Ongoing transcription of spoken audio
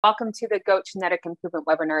Welcome to the Goat Genetic Improvement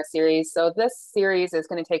webinar series. So this series is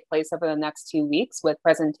going to take place over the next 2 weeks with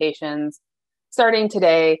presentations starting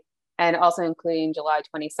today and also including July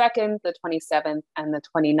 22nd, the 27th, and the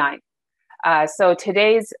 29th. So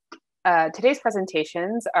today's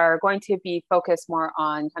presentations are going to be focused more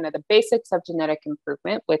on kind of the basics of genetic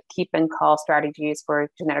improvement with keep and cull strategies for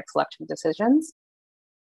genetic selection decisions.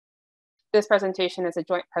 This presentation is a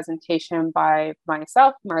joint presentation by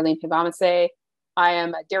myself, Marlene Paibomesai. I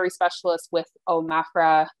am a dairy specialist with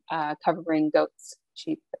OMAFRA, covering goats,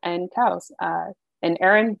 sheep, and cows. And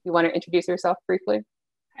Erin, you want to introduce yourself briefly?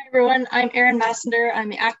 Hi everyone, I'm Erin Massender. I'm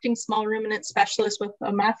the acting small ruminant specialist with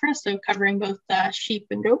OMAFRA, so covering both sheep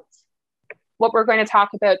and goats. What we're going to talk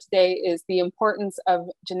about today is the importance of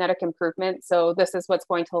genetic improvement. So this is what's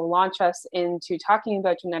going to launch us into talking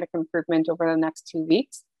about genetic improvement over the next 2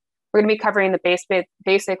 weeks. We're going to be covering the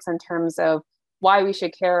basics in terms of why we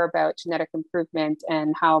should care about genetic improvement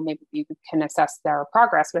and how maybe we can assess their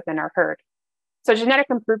progress within our herd. So genetic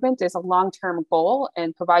improvement is a long-term goal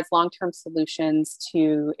and provides long-term solutions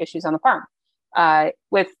to issues on the farm.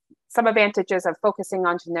 With some advantages of focusing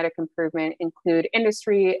on genetic improvement include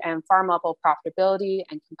industry and farm level profitability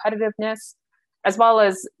and competitiveness, as well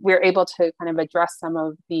as we're able to kind of address some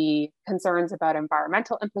of the concerns about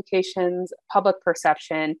environmental implications, public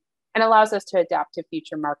perception, and allows us to adapt to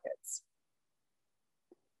future markets.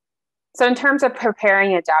 So in terms of preparing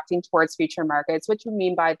and adapting towards future markets, what we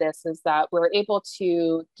mean by this is that we're able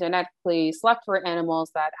to genetically select for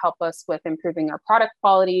animals that help us with improving our product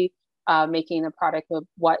quality, making the product of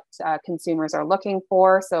what consumers are looking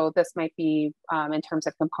for. So this might be in terms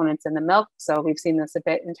of components in the milk. So we've seen this a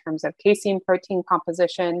bit in terms of casein protein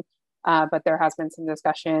composition, but there has been some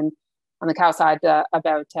discussion on the cow side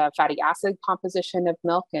about fatty acid composition of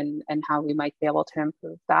milk and how we might be able to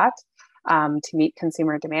improve that. To meet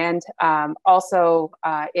consumer demand. Also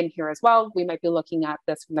in here as well, we might be looking at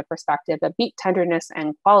this from the perspective of meat tenderness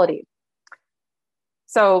and quality.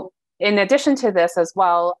 So in addition to this as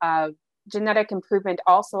well, genetic improvement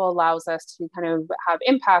also allows us to kind of have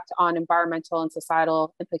impact on environmental and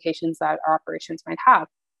societal implications that our operations might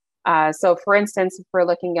have. So for instance, if we're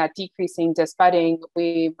looking at decreasing disbudding,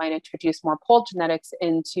 we might introduce more polled genetics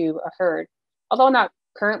into a herd. Although not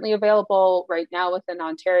currently available right now within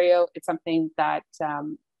Ontario, it's something that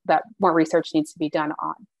that more research needs to be done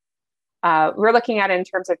on. We're looking at it in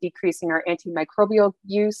terms of decreasing our antimicrobial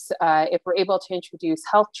use. If we're able to introduce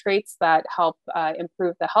health traits that help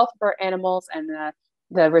improve the health of our animals and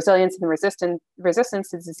the resilience and resistance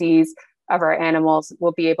to disease of our animals,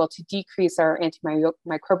 we'll be able to decrease our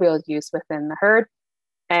antimicrobial use within the herd.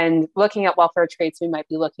 And looking at welfare traits, we might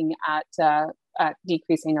be looking at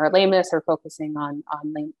decreasing our lameness or focusing on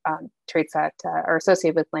traits that are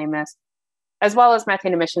associated with lameness, as well as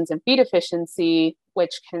methane emissions and feed efficiency,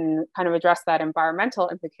 which can kind of address that environmental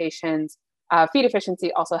implications. Feed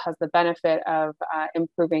efficiency also has the benefit of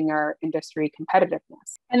improving our industry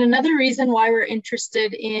competitiveness. And another reason why we're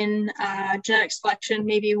interested in genetic selection,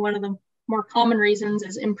 maybe one of the more common reasons,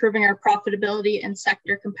 is improving our profitability and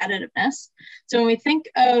sector competitiveness. So when we think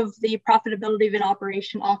of the profitability of an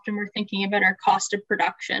operation, often we're thinking about our cost of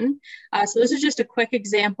production. So this is just a quick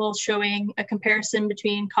example showing a comparison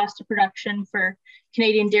between cost of production for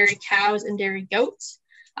Canadian dairy cows and dairy goats.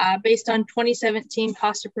 Based on 2017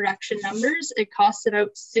 cost of production numbers, it costs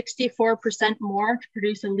about 64% more to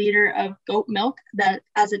produce a liter of goat milk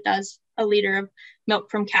as it does a liter of milk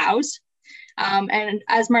from cows. And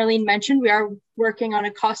as Marlene mentioned, we are working on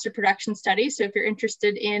a cost of production study. So if you're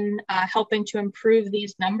interested in helping to improve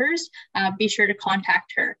these numbers, be sure to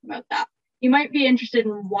contact her about that. You might be interested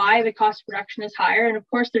in why the cost of production is higher. And of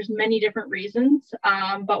course, there's many different reasons.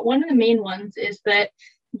 But one of the main ones is that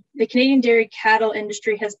the Canadian dairy cattle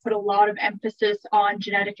industry has put a lot of emphasis on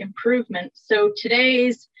genetic improvement. So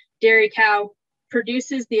today's dairy cow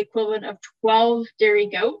produces the equivalent of 12 dairy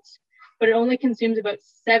goats, but it only consumes about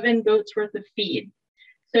 7 goats worth of feed.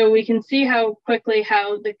 So we can see how quickly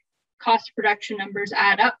the cost of production numbers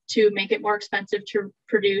add up to make it more expensive to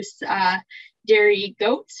produce dairy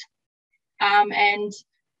goats. And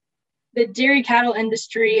the dairy cattle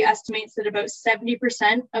industry estimates that about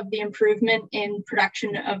 70% of the improvement in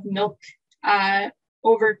production of milk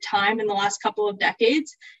over time in the last couple of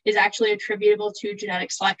decades is actually attributable to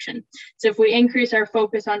genetic selection. So if we increase our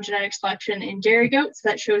focus on genetic selection in dairy goats,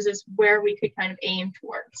 that shows us where we could kind of aim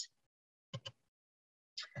towards.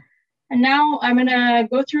 And now I'm gonna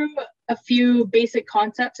go through a few basic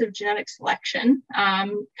concepts of genetic selection,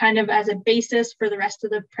 kind of as a basis for the rest of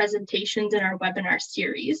the presentations in our webinar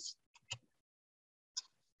series.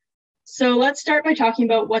 So let's start by talking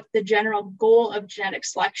about what the general goal of genetic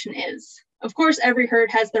selection is. Of course, every herd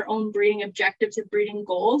has their own breeding objectives and breeding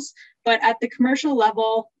goals, but at the commercial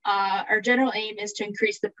level, our general aim is to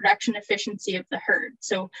increase the production efficiency of the herd.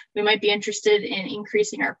 So we might be interested in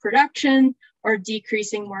increasing our production or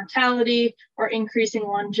decreasing mortality or increasing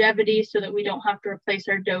longevity so that we don't have to replace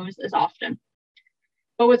our does as often.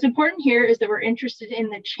 But what's important here is that we're interested in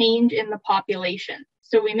the change in the population.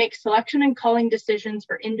 So we make selection and culling decisions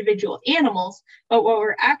for individual animals, but what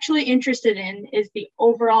we're actually interested in is the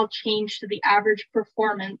overall change to the average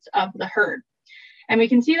performance of the herd. And we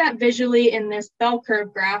can see that visually in this bell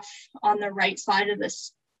curve graph on the right side of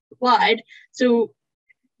this slide. So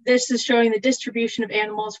this is showing the distribution of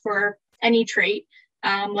animals for any trait.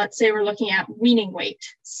 Let's say we're looking at weaning weight.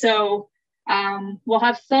 So we'll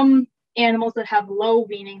have some animals that have low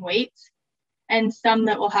weaning weights and some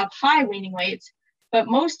that will have high weaning weights, but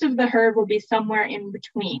most of the herd will be somewhere in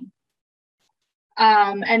between.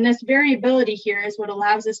 And this variability here is what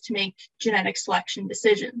allows us to make genetic selection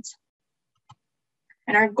decisions.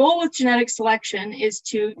 And our goal with genetic selection is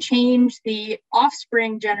to change the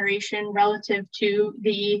offspring generation relative to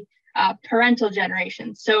the parental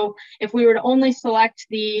generation. So if we were to only select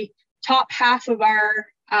the top half of our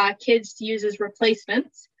kids to use as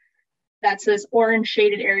replacements, that's this orange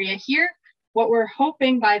shaded area here. What we're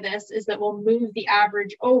hoping by this is that we'll move the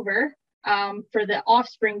average over for the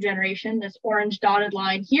offspring generation, this orange dotted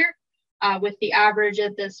line here, with the average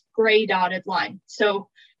at this gray dotted line. So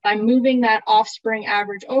by moving that offspring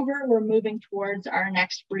average over, we're moving towards our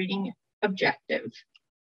next breeding objective.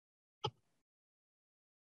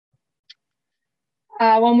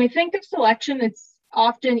 When we think of selection, it's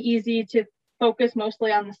often easy to focus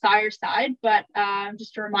mostly on the sire side, but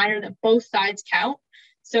just a reminder that both sides count.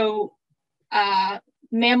 So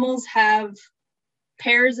mammals have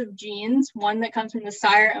pairs of genes, one that comes from the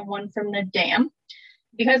sire and one from the dam.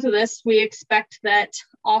 Because of this, we expect that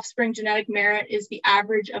offspring genetic merit is the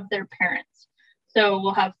average of their parents. So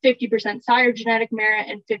we'll have 50% sire genetic merit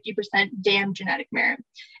and 50% dam genetic merit.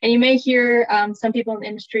 And you may hear some people in the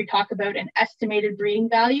industry talk about an estimated breeding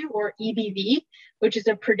value, or EBV, which is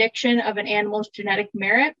a prediction of an animal's genetic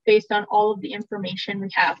merit based on all of the information we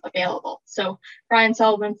have available. So Brian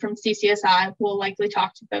Sullivan from CCSI will likely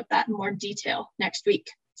talk about that in more detail next week.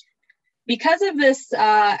 Because of this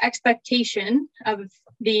expectation of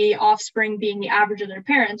the offspring being the average of their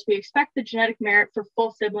parents, we expect the genetic merit for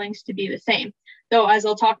full siblings to be the same. Though, as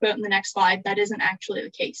I'll talk about in the next slide, that isn't actually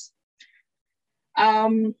the case.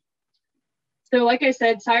 So like I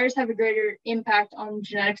said, sires have a greater impact on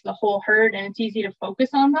genetics of the whole herd, and it's easy to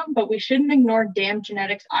focus on them, but we shouldn't ignore dam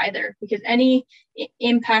genetics either, because any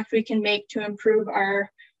impact we can make to improve our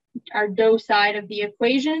doe side of the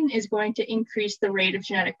equation is going to increase the rate of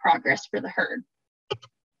genetic progress for the herd.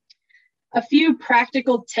 A few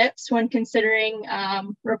practical tips when considering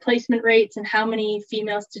replacement rates and how many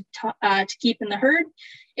females to keep in the herd.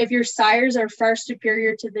 If your sires are far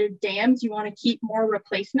superior to their dams, you want to keep more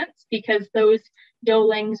replacements because those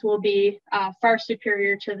doelings will be far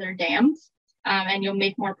superior to their dams, and you'll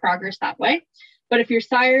make more progress that way. But if your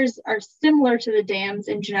sires are similar to the dams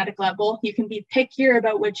in genetic level, you can be pickier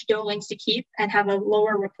about which doelings to keep and have a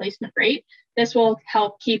lower replacement rate. This will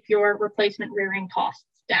help keep your replacement rearing costs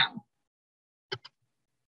down.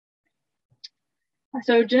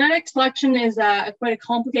 So genetic selection is quite a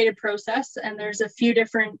complicated process, and there's a few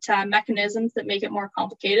different mechanisms that make it more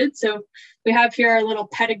complicated. So we have here our little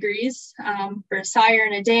pedigrees for a sire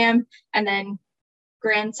and a dam, and then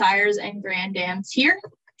grandsires and granddams here.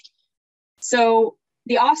 So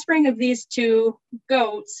the offspring of these two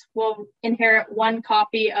goats will inherit one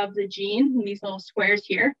copy of the gene in these little squares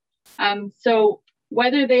here. So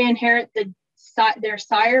whether they inherit their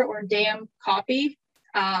sire or dam copy,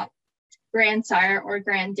 grandsire or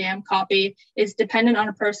granddam copy, is dependent on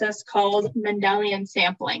a process called Mendelian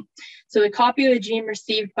sampling. So the copy of the gene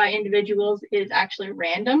received by individuals is actually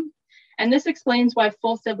random. And this explains why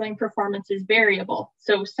full sibling performance is variable.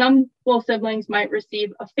 So some full siblings might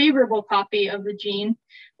receive a favorable copy of the gene,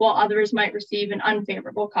 while others might receive an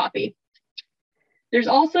unfavorable copy. There's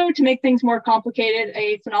also, to make things more complicated,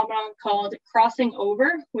 a phenomenon called crossing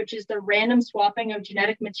over, which is the random swapping of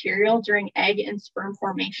genetic material during egg and sperm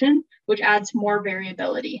formation, which adds more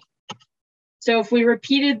variability. So if we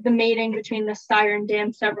repeated the mating between the sire and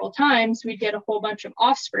dam several times, we'd get a whole bunch of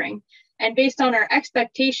offspring. And based on our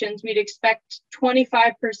expectations, we'd expect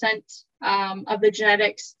 25% of the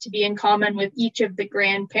genetics to be in common with each of the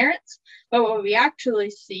grandparents. But what we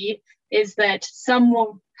actually see is that some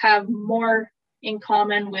will have more in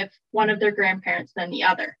common with one of their grandparents than the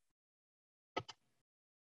other.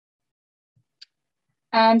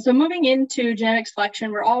 So moving into genetic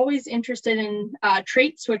selection, we're always interested in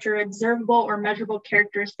traits, which are observable or measurable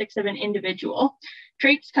characteristics of an individual.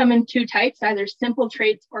 Traits come in two types, either simple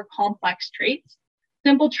traits or complex traits.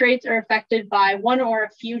 Simple traits are affected by one or a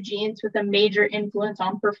few genes with a major influence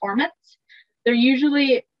on performance. They're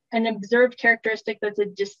usually an observed characteristic that's a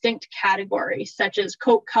distinct category, such as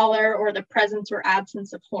coat color or the presence or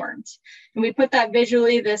absence of horns. And we put that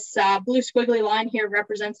visually. This blue squiggly line here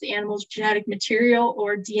represents the animal's genetic material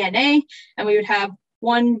or DNA. And we would have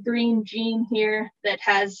one green gene here that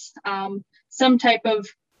has some type of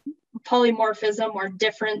polymorphism or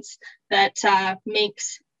difference that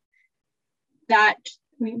makes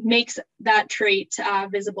that trait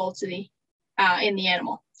visible to in the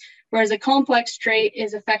animal. Whereas a complex trait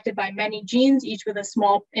is affected by many genes, each with a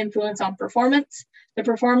small influence on performance. The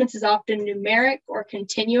performance is often numeric or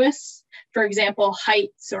continuous, for example,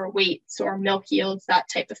 heights or weights or milk yields, that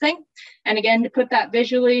type of thing. And again, to put that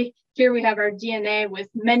visually, here we have our DNA with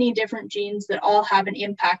many different genes that all have an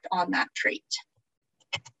impact on that trait.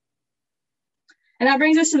 And that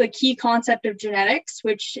brings us to the key concept of genetics,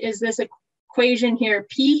 which is this equation here,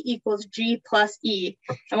 P equals G plus E.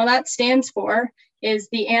 And what that stands for is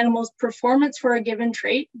the animal's performance for a given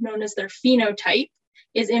trait, known as their phenotype,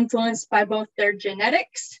 is influenced by both their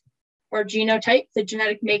genetics or genotype, the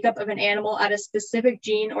genetic makeup of an animal at a specific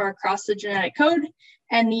gene or across the genetic code,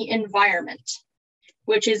 and the environment,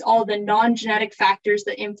 which is all the non-genetic factors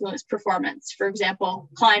that influence performance. For example,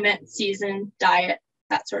 climate, season, diet,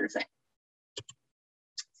 that sort of thing.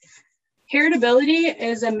 Heritability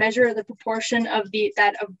is a measure of the proportion of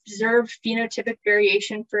that observed phenotypic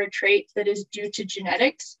variation for a trait that is due to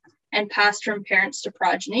genetics and passed from parents to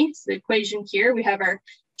progeny. So the equation here, we have our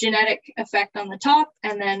genetic effect on the top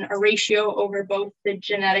and then a ratio over both the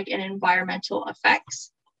genetic and environmental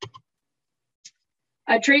effects.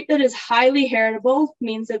 A trait that is highly heritable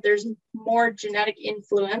means that there's more genetic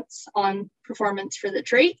influence on performance for the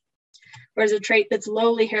trait, whereas a trait that's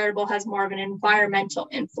lowly heritable has more of an environmental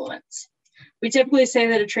influence. We typically say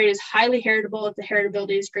that a trait is highly heritable if the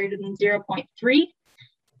heritability is greater than 0.3,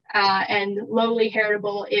 and lowly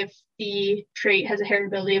heritable if the trait has a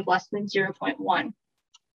heritability of less than 0.1.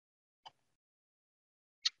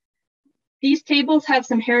 These tables have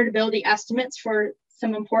some heritability estimates for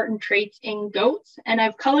some important traits in goats, and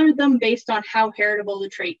I've colored them based on how heritable the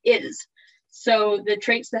trait is. So the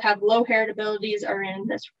traits that have low heritabilities are in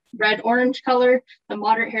this red-orange color, the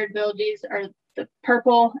moderate heritabilities are the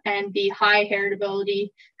purple, and the high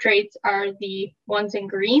heritability traits are the ones in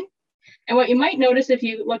green. And what you might notice if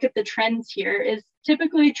you look at the trends here is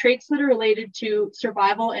typically traits that are related to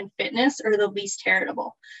survival and fitness are the least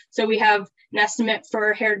heritable. So we have an estimate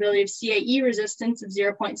for heritability of CAE resistance of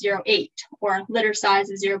 0.08 or litter size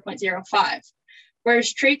of 0.05.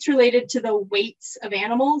 Whereas traits related to the weights of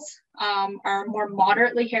animals are more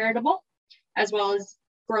moderately heritable, as well as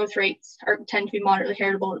growth rates tend to be moderately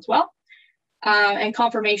heritable as well. And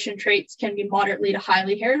conformation traits can be moderately to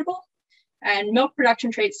highly heritable, and milk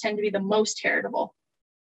production traits tend to be the most heritable.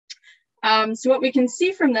 So what we can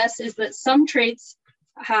see from this is that some traits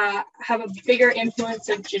have a bigger influence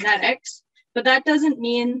of genetics, but that doesn't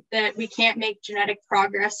mean that we can't make genetic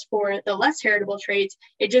progress for the less heritable traits.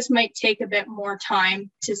 It just might take a bit more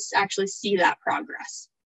time to actually see that progress.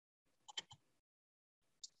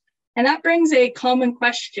 And that brings a common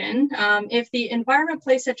question. If the environment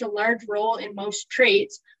plays such a large role in most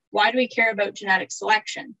traits, why do we care about genetic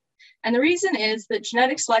selection? And the reason is that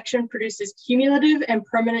genetic selection produces cumulative and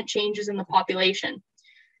permanent changes in the population.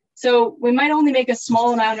 So we might only make a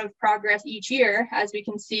small amount of progress each year, as we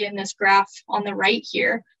can see in this graph on the right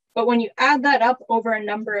here. But when you add that up over a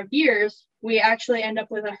number of years, we actually end up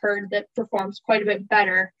with a herd that performs quite a bit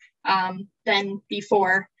better than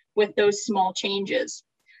before with those small changes.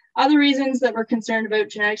 Other reasons that we're concerned about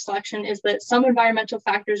genetic selection is that some environmental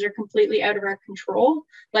factors are completely out of our control,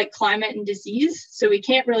 like climate and disease, so we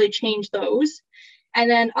can't really change those.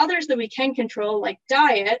 And then others that we can control, like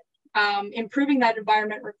diet, improving that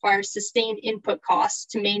environment requires sustained input costs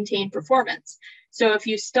to maintain performance. So if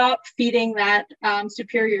you stop feeding that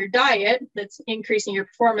superior diet that's increasing your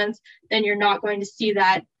performance, then you're not going to see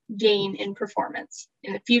that gain in performance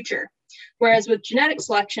in the future. Whereas with genetic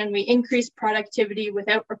selection, we increase productivity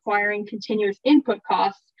without requiring continuous input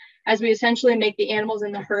costs, as we essentially make the animals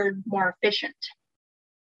in the herd more efficient.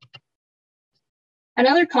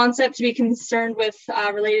 Another concept to be concerned with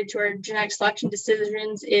related to our genetic selection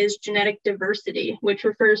decisions is genetic diversity, which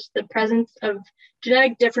refers to the presence of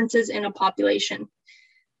genetic differences in a population.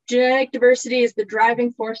 Genetic diversity is the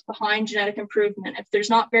driving force behind genetic improvement. If there's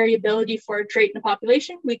not variability for a trait in the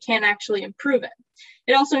population, we can't actually improve it.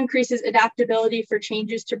 It also increases adaptability for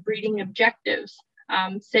changes to breeding objectives.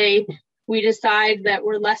 Say we decide that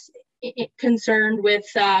we're less concerned with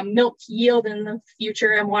milk yield in the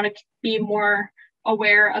future and want to be more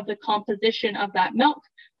aware of the composition of that milk,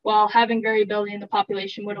 while having variability in the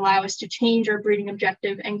population would allow us to change our breeding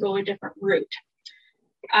objective and go a different route.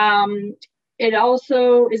 It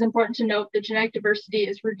also is important to note that genetic diversity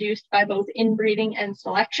is reduced by both inbreeding and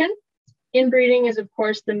selection. Inbreeding is, of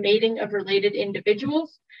course, the mating of related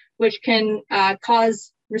individuals, which can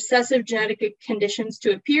cause recessive genetic conditions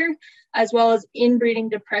to appear, as well as inbreeding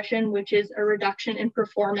depression, which is a reduction in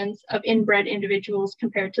performance of inbred individuals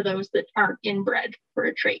compared to those that aren't inbred for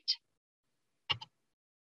a trait.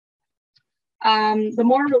 The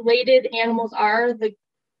more related animals are, the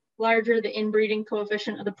larger the inbreeding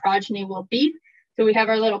coefficient of the progeny will be. So we have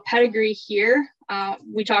our little pedigree here.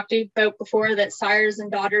 We talked about before that sires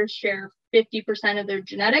and daughters share 50% of their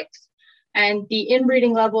genetics, and the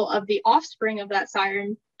inbreeding level of the offspring of that sire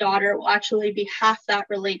and daughter will actually be half that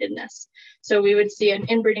relatedness. So we would see an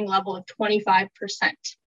inbreeding level of 25%.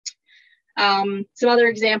 Some other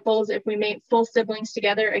examples, if we mate full siblings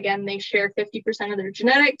together, again, they share 50% of their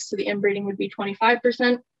genetics, so the inbreeding would be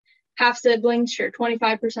 25%. Half siblings share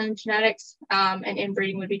 25% genetics, and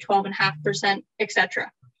inbreeding would be 12.5%, etc.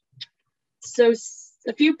 So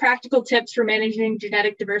a few practical tips for managing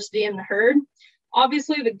genetic diversity in the herd.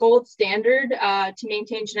 Obviously, the gold standard to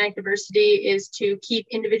maintain genetic diversity is to keep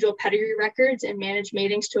individual pedigree records and manage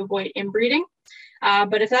matings to avoid inbreeding.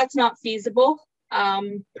 But if that's not feasible,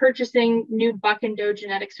 purchasing new buck and doe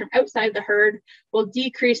genetics from outside the herd will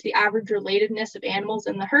decrease the average relatedness of animals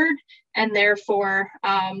in the herd, and therefore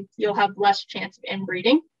you'll have less chance of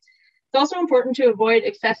inbreeding. It's also important to avoid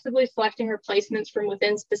excessively selecting replacements from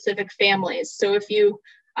within specific families. So if you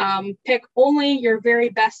pick only your very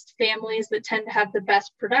best families that tend to have the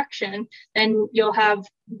best production, then you'll have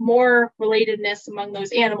more relatedness among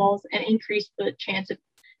those animals and increase the chance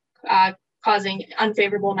of causing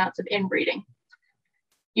unfavorable amounts of inbreeding.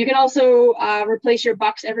 You can also replace your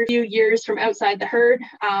bucks every few years from outside the herd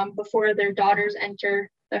before their daughters enter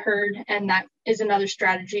the herd, and that is another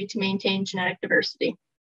strategy to maintain genetic diversity.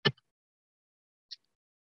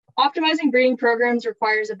 Optimizing breeding programs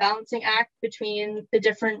requires a balancing act between the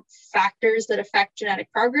different factors that affect genetic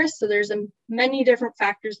progress. So there's many different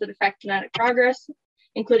factors that affect genetic progress,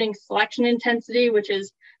 including selection intensity, which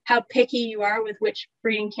is how picky you are with which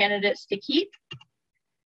breeding candidates to keep.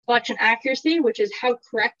 Selection accuracy, which is how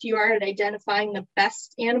correct you are at identifying the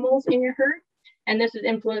best animals in your herd. And this is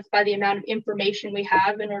influenced by the amount of information we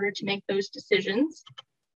have in order to make those decisions.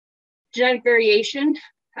 Genetic variation,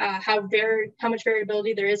 how much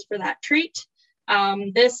variability there is for that trait.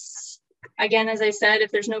 This, again, as I said,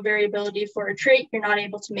 if there's no variability for a trait, you're not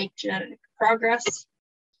able to make genetic progress.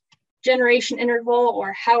 Generation interval,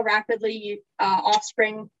 or how rapidly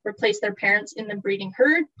offspring replace their parents in the breeding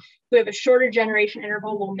herd. If we have a shorter generation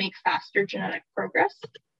interval, will make faster genetic progress.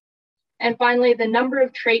 And finally, the number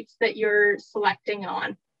of traits that you're selecting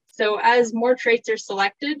on. So as more traits are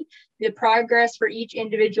selected, the progress for each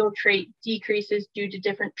individual trait decreases due to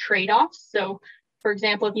different trade-offs. So for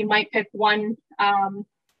example, if you might pick one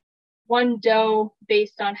doe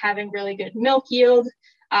based on having really good milk yield,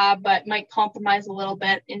 but might compromise a little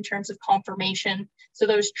bit in terms of conformation. So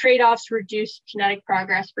those trade-offs reduce genetic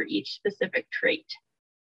progress for each specific trait.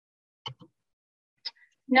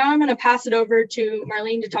 Now I'm going to pass it over to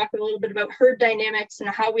Marlene to talk a little bit about herd dynamics and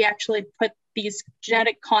how we actually put these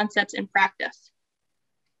genetic concepts in practice.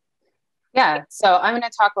 Yeah, so I'm going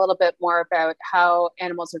to talk a little bit more about how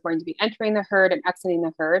animals are going to be entering the herd and exiting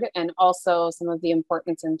the herd, and also some of the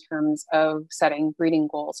importance in terms of setting breeding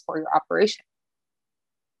goals for your operation.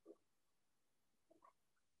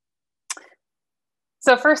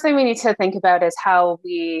 So first thing we need to think about is how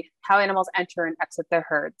animals enter and exit the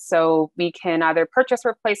herd. So we can either purchase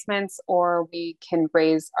replacements or we can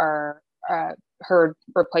raise our herd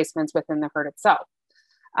replacements within the herd itself.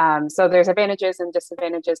 So there's advantages and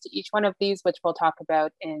disadvantages to each one of these, which we'll talk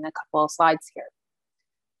about in a couple of slides here.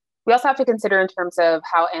 We also have to consider in terms of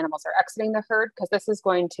how animals are exiting the herd, because this is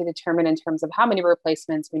going to determine in terms of how many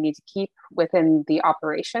replacements we need to keep within the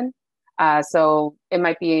operation. So it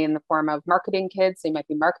might be in the form of marketing kids. They might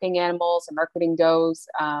be marketing animals and marketing does,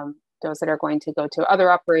 those that are going to go to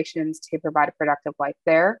other operations to provide a productive life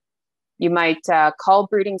there. You might cull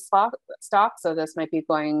breeding stock. So this might be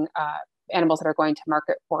going animals that are going to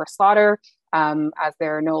market for slaughter, as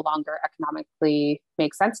they're no longer economically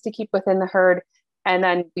make sense to keep within the herd. And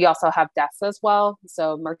then we also have deaths as well.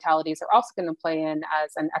 So mortalities are also going to play in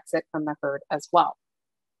as an exit from the herd as well.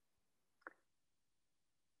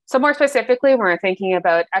 So more specifically, when we're thinking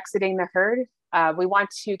about exiting the herd, we want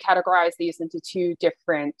to categorize these into two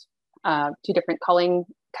different culling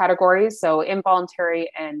categories. So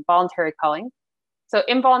involuntary and voluntary culling. So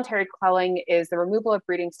involuntary culling is the removal of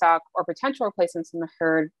breeding stock or potential replacements in the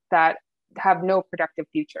herd that have no productive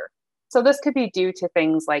future. So this could be due to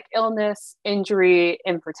things like illness, injury,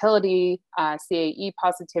 infertility, CAE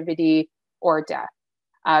positivity, or death.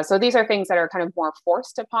 So these are things that are kind of more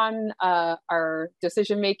forced upon our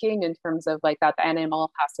decision making in terms of like that the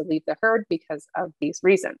animal has to leave the herd because of these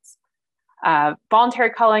reasons. Voluntary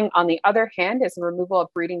culling, on the other hand, is the removal of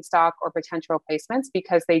breeding stock or potential replacements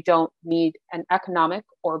because they don't meet an economic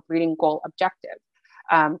or breeding goal objective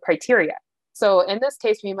criteria. So in this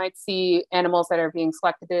case, we might see animals that are being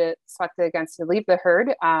selected against to leave the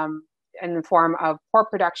herd in the form of poor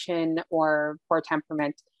production or poor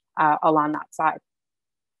temperament along that side.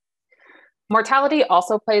 Mortality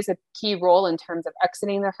also plays a key role in terms of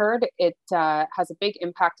exiting the herd. It has a big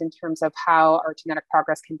impact in terms of how our genetic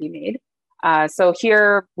progress can be made. So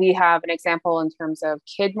here we have an example in terms of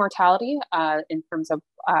kid mortality, in terms of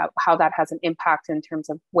how that has an impact in terms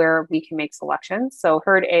of where we can make selections. So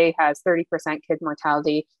herd A has 30% kid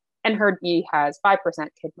mortality and herd B has 5%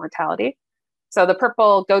 kid mortality. So the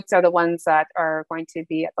purple goats are the ones that are going to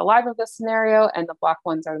be at the live of this scenario, and the black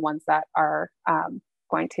ones are the ones that are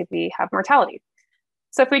going to have mortality.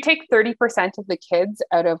 So if we take 30% of the kids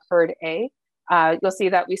out of herd A, you'll see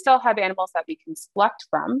that we still have animals that we can select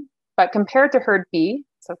from, but compared to herd B,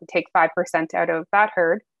 so if we take 5% out of that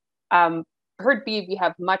herd B, we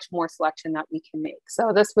have much more selection that we can make.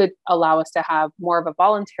 So this would allow us to have more of a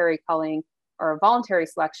voluntary culling or a voluntary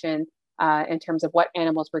selection in terms of what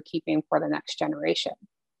animals we're keeping for the next generation.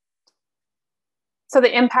 So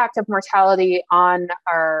the impact of mortality on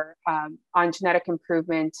our on genetic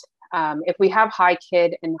improvement, if we have high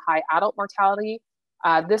kid and high adult mortality,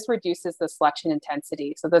 this reduces the selection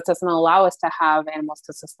intensity. So this doesn't allow us to have animals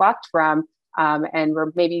to select from, and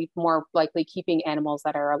we're maybe more likely keeping animals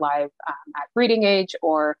that are alive at breeding age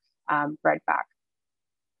or bred back.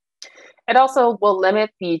 It also will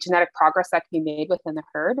limit the genetic progress that can be made within the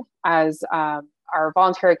herd, as our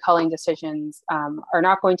voluntary culling decisions are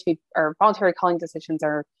not going to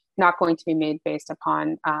be made based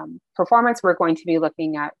upon performance. We're going to be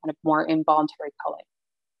looking at kind of more involuntary culling.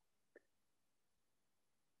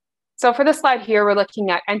 So for this slide here, we're looking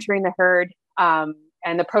at entering the herd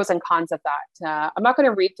and the pros and cons of that. I'm not going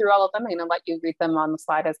to read through all of them. I'm going to let you read them on the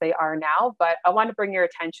slide as they are now, but I want to bring your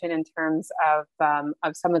attention in terms of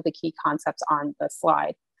some of the key concepts on the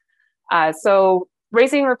slide. So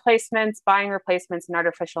raising replacements, buying replacements, and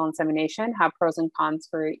artificial insemination have pros and cons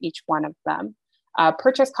for each one of them.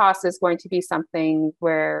 Purchase cost is going to be something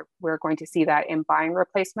where we're going to see that in buying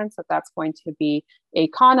replacements, that's going to be a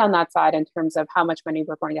con on that side in terms of how much money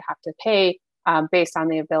we're going to have to pay based on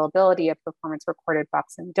the availability of performance recorded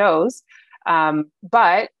bucks and does.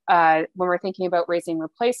 But when we're thinking about raising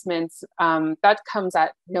replacements, that comes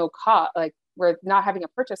at no cost. Like, we're not having a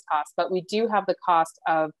purchase cost, but we do have the cost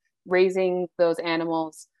of raising those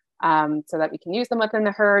animals so that we can use them within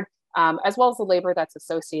the herd, as well as the labor that's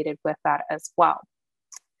associated with that as well.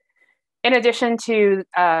 In addition to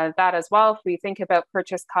that as well, if we think about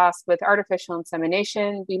purchase costs with artificial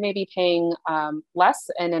insemination, we may be paying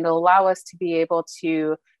less, and it'll allow us to be able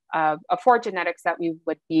to afford genetics that we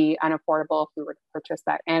would be unaffordable if we were to purchase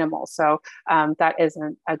that animal. So that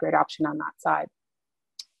isn't a great option on that side.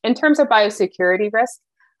 In terms of biosecurity risk,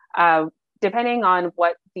 depending on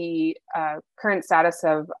what the current status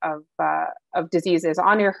of disease is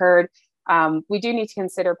on your herd, we do need to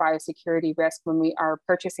consider biosecurity risk when we are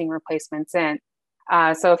purchasing replacements in.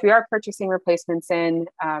 So if we are purchasing replacements in,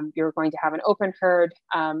 you're going to have an open herd,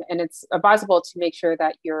 and it's advisable to make sure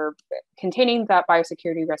that you're containing that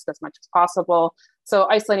biosecurity risk as much as possible. So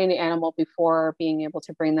isolating the animal before being able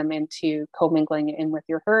to bring them into commingling in with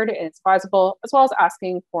your herd is advisable, as well as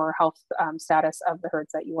asking for health status of the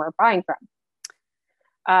herds that you are buying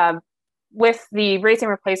from. With the raising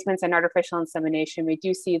replacements and artificial insemination, we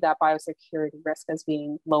do see that biosecurity risk as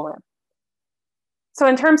being lower. So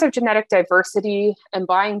in terms of genetic diversity and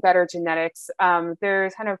buying better genetics,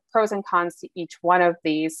 there's kind of pros and cons to each one of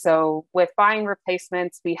these. So with buying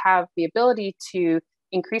replacements, we have the ability to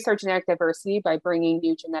increase our genetic diversity by bringing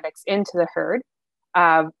new genetics into the herd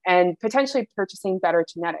and potentially purchasing better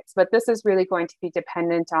genetics. But this is really going to be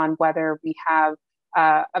dependent on whether we have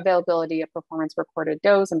availability of performance recorded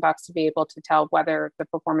does and bucks to be able to tell whether the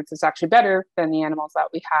performance is actually better than the animals that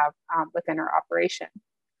we have within our operation.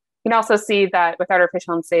 You can also see that with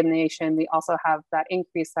artificial insemination, we also have that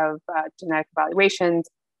increase of genetic evaluations,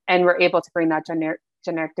 and we're able to bring that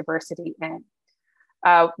genetic diversity in.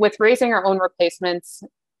 With raising our own replacements,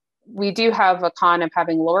 we do have a con of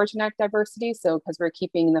having lower genetic diversity, so because we're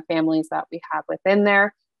keeping the families that we have within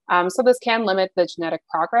there. So this can limit the genetic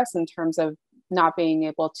progress in terms of not being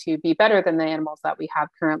able to be better than the animals that we have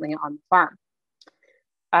currently on the farm.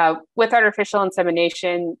 With artificial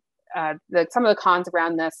insemination, some of the cons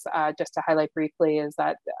around this, just to highlight briefly, is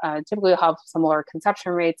that typically you'll have some lower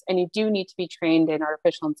conception rates, and you do need to be trained in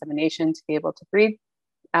artificial insemination to be able to breed,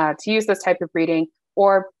 to use this type of breeding,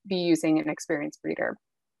 or be using an experienced breeder.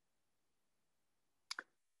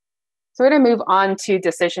 So we're going to move on to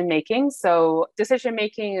decision making. So decision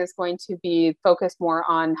making is going to be focused more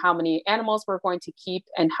on how many animals we're going to keep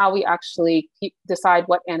and how we actually decide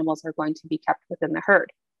what animals are going to be kept within the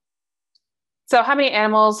herd. So how many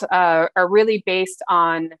animals are really based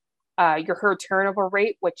on your herd turnover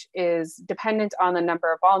rate, which is dependent on the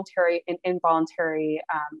number of voluntary and involuntary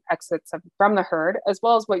exits from the herd, as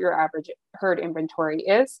well as what your average herd inventory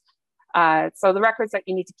is. So the records that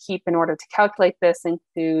you need to keep in order to calculate this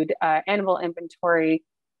include animal inventory,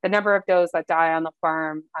 the number of does that die on the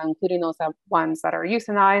farm, including those ones that are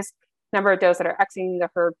euthanized, number of does that are exiting the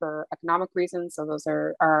herd for economic reasons. So those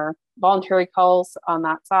are voluntary culls on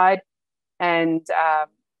that side. And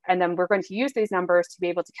then we're going to use these numbers to be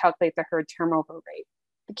able to calculate the herd turnover rate.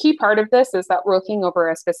 The key part of this is that we're looking over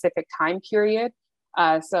a specific time period.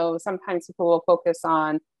 So sometimes people will focus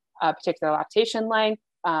on a particular lactation length.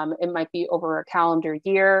 It might be over a calendar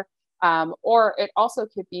year, or it also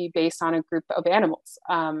could be based on a group of animals.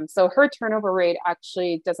 So herd turnover rate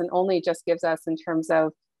actually doesn't only just gives us in terms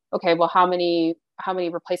of, okay, well, how many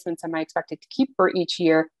replacements am I expected to keep for each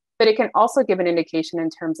year? But it can also give an indication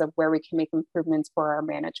in terms of where we can make improvements for our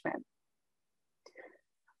management.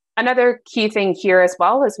 Another key thing here as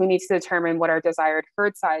well is we need to determine what our desired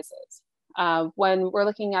herd size is. When we're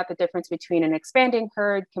looking at the difference between an expanding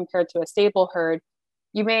herd compared to a stable herd,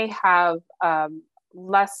 you may have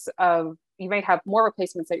more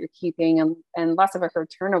replacements that you're keeping and less of a herd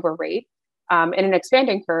turnover rate in an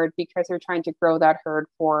expanding herd because you're trying to grow that herd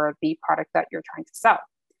for the product that you're trying to sell.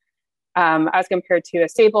 As compared to a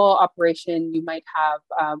stable operation, you might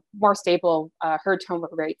have more stable herd turnover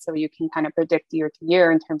rate, so you can kind of predict year to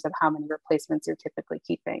year in terms of how many replacements you're typically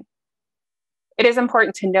keeping. It is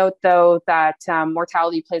important to note, though, that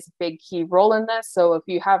mortality plays a big key role in this. So if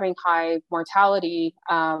you're having high mortality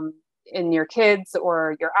in your kids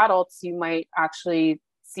or your adults, you might actually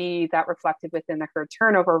see that reflected within the herd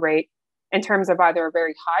turnover rate in terms of either a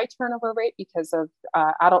very high turnover rate because of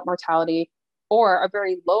adult mortality, or a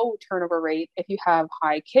very low turnover rate if you have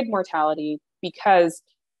high kid mortality because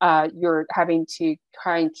you're having to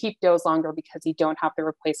try and keep does longer because you don't have the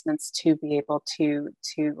replacements to be able to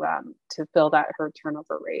fill that herd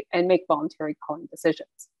turnover rate and make voluntary culling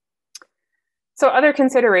decisions. So other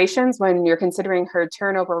considerations when you're considering herd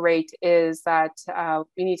turnover rate is that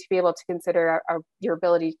you need to be able to consider your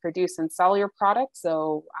ability to produce and sell your product.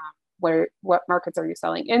 So what markets are you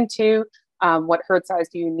selling into? What herd size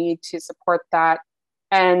do you need to support that?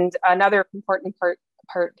 And another important part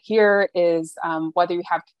here is whether you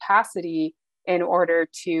have capacity in order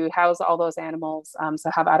to house all those animals, so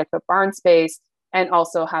have adequate barn space and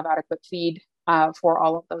also have adequate feed for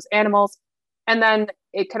all of those animals. And then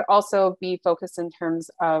it could also be focused in terms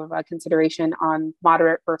of consideration on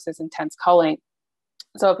moderate versus intense culling.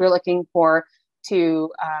 So if you're looking to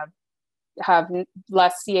have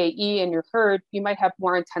less CAE in your herd, you might have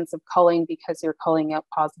more intensive culling because you're culling out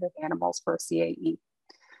positive animals for CAE.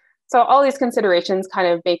 So all these considerations kind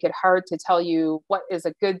of make it hard to tell you what is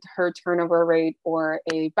a good herd turnover rate or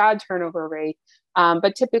a bad turnover rate.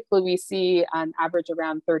 But typically we see an average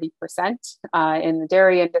around 30% in the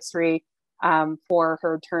dairy industry for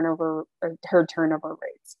herd turnover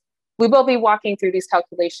rates. We will be walking through these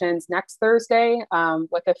calculations next Thursday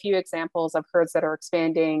with a few examples of herds that are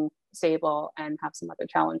expanding, stable, and have some other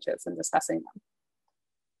challenges in discussing them.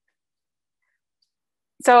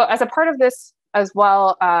 So as a part of this as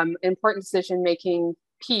well, important decision-making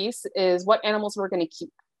piece is what animals we're going to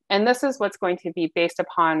keep. And this is what's going to be based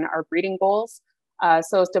upon our breeding goals.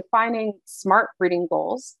 So it's defining SMART breeding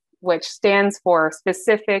goals, which stands for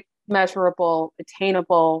specific, measurable,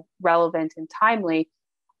 attainable, relevant, and timely,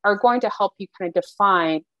 are going to help you kind of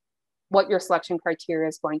define what your selection criteria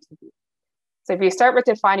is going to be. So if you start with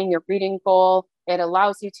defining your breeding goal, it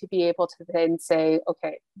allows you to be able to then say,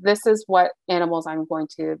 okay, this is what animals I'm going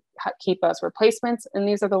to keep as replacements, and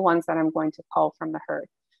these are the ones that I'm going to cull from the herd.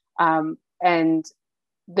 And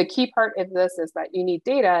the key part of this is that you need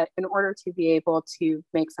data in order to be able to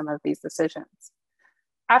make some of these decisions.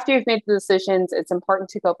 After you've made the decisions, it's important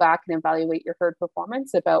to go back and evaluate your herd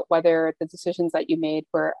performance about whether the decisions that you made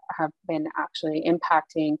have been actually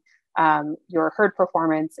impacting your herd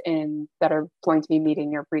performance that are going to be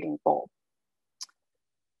meeting your breeding goal.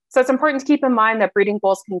 So it's important to keep in mind that breeding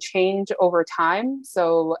goals can change over time.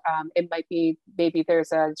 So it might be maybe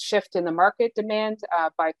there's a shift in the market demand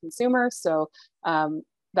by consumers. So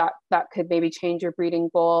that could maybe change your breeding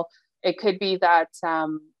goal. It could be that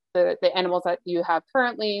the animals that you have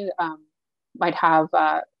currently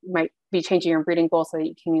might be changing your breeding goal so that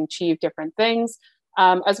you can achieve different things,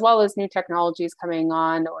 as well as new technologies coming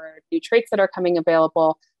on or new traits that are coming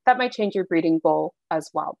available that might change your breeding goal as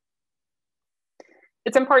well.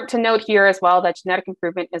 It's important to note here as well that genetic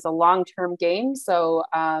improvement is a long-term game. So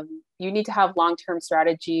you need to have long-term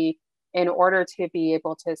strategy in order to be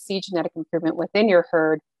able to see genetic improvement within your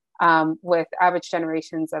herd with average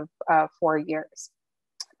generations of 4 years.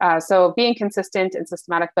 So being consistent and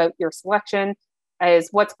systematic about your selection is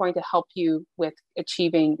what's going to help you with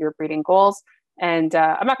achieving your breeding goals. And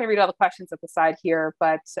I'm not going to read all the questions at the side here,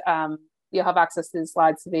 but you'll have access to these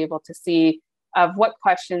slides to be able to see of what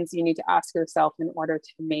questions you need to ask yourself in order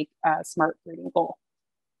to make a smart breeding goal.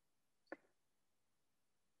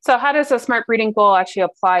 So how does a smart breeding goal actually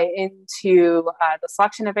apply into the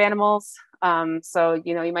selection of animals? So,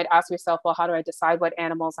 you might ask yourself, well, how do I decide what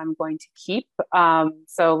animals I'm going to keep?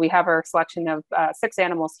 So we have our selection of 6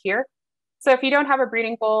 animals here. So if you don't have a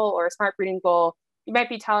breeding goal or a smart breeding goal, you might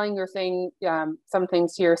be telling some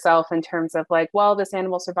things to yourself in terms of like, well, this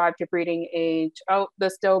animal survived to breeding age. Oh,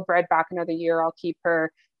 this doe bred back another year, I'll keep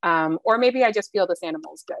her. Or maybe I just feel this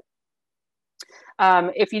animal's good.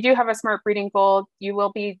 If you do have a smart breeding goal, you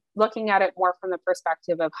will be looking at it more from the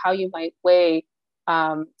perspective of how you might weigh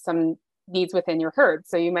some needs within your herd.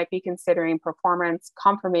 So you might be considering performance,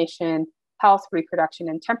 conformation, health, reproduction,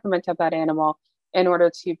 and temperament of that animal in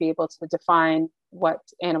order to be able to define what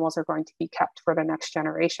animals are going to be kept for the next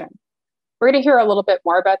generation. We're going to hear a little bit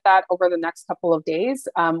more about that over the next couple of days,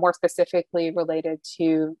 more specifically related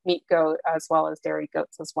to meat goat as well as dairy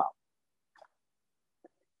goats as well.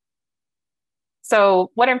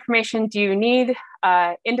 So what information do you need?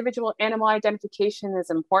 Individual animal identification is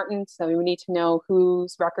important. So we need to know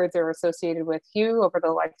whose records are associated with you over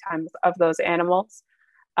the lifetime of those animals.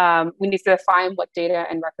 We need to define what data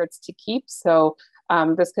and records to keep. So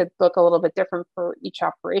this could look a little bit different for each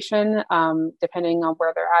operation, depending on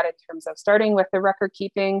where they're at in terms of starting with the record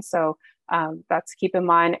keeping. So that's keep in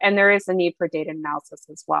mind. And there is a need for data analysis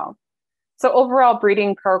as well. So overall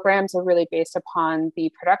breeding programs are really based upon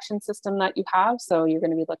the production system that you have. So you're going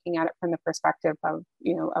to be looking at it from the perspective of,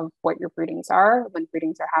 of what your breedings are when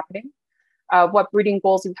breedings are happening, what breeding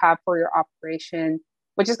goals you have for your operation,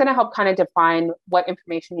 which is going to help kind of define what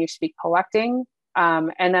information you should be collecting,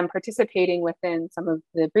 and then participating within some of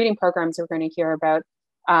the breeding programs we're going to hear about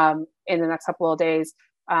in the next couple of days.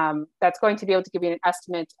 That's going to be able to give you an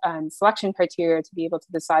estimate and selection criteria to be able to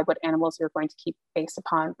decide what animals you're going to keep based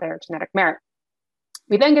upon their genetic merit.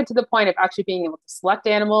 We then get to the point of actually being able to select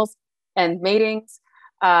animals and matings,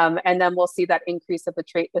 and then we'll see that increase of the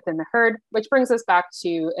trait within the herd, which brings us back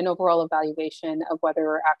to an overall evaluation of whether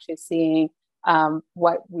we're actually seeing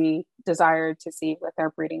what we desire to see with our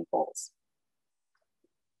breeding goals.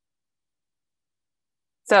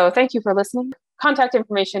 So thank you for listening. Contact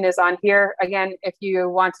information is on here. Again, if you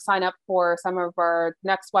want to sign up for some of our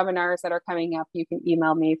next webinars that are coming up, you can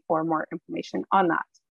email me for more information on that.